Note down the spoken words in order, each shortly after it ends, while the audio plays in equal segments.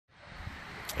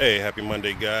Hey, happy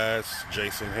Monday, guys.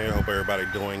 Jason here. Hope everybody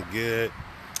doing good.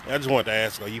 I just wanted to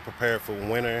ask, are you prepared for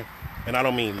winter? And I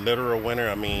don't mean literal winter.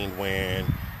 I mean when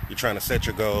you're trying to set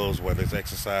your goals, whether it's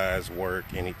exercise, work,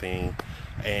 anything.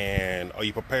 And are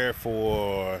you prepared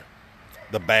for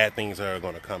the bad things that are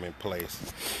going to come in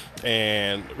place?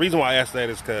 And the reason why I asked that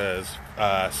is because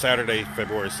Saturday,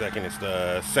 February 2nd, is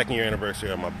the second year anniversary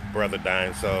of my brother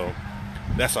dying. So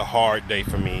that's a hard day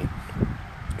for me.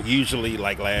 Usually,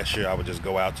 like last year, I would just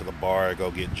go out to the bar,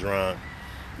 go get drunk,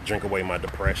 drink away my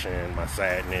depression, my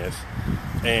sadness,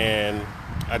 and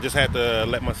I just had to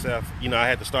let myself, I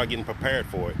had to start getting prepared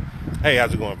for it. Hey,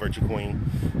 how's it going, Virtue Queen?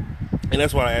 And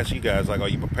that's why I ask you guys, like, are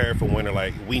you prepared for winter?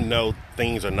 Like, we know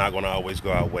things are not going to always go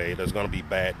our way. There's going to be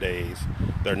bad days.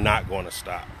 They're not going to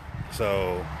stop.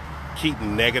 So keep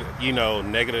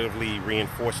negatively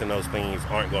reinforcing those things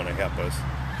aren't going to help us.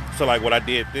 So like what I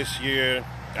did this year,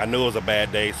 I knew it was a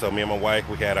bad day, so me and my wife,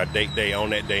 we had our date day on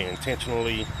that day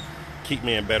intentionally. Keep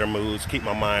me in better moods, keep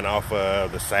my mind off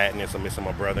of the sadness of missing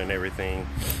my brother and everything.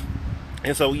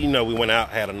 And so, we went out,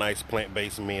 had a nice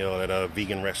plant-based meal at a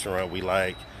vegan restaurant we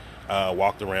like,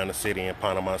 walked around the city in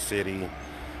Panama City.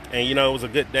 And, it was a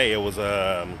good day.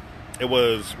 It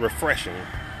was refreshing.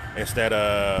 Instead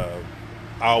of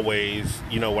always,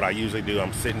 what I usually do,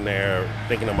 I'm sitting there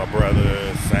thinking of my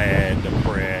brother, sad,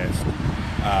 depressed.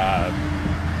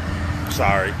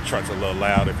 Sorry, truck's a little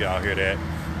loud if y'all hear that.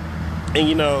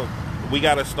 And we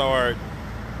got to start.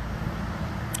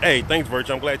 Hey, thanks,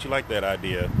 Virtue. I'm glad you like that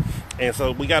idea. And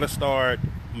so we got to start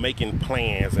making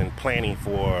plans and planning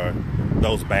for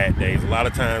those bad days. A lot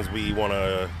of times we want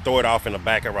to throw it off in the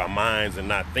back of our minds and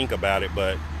not think about it.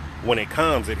 But when it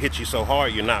comes, it hits you so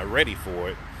hard, you're not ready for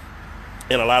it.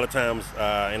 And a lot of times,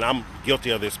 and I'm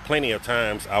guilty of this plenty of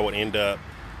times, I would end up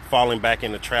falling back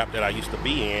in the trap that I used to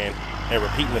be in and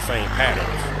repeating the same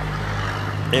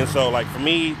patterns. And so, like, for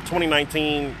me,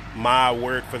 2019, my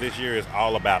word for this year is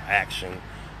all about action.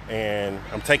 And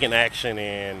I'm taking action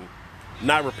and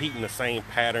not repeating the same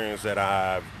patterns that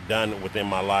I've done within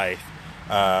my life,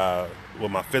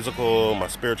 with my physical, my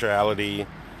spirituality,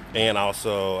 and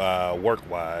also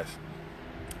work-wise.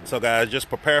 So, guys, just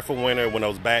prepare for winter. When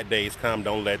those bad days come,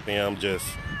 don't let them just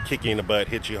kick you in the butt,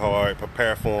 hit you hard.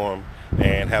 Prepare for them,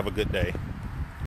 and have a good day.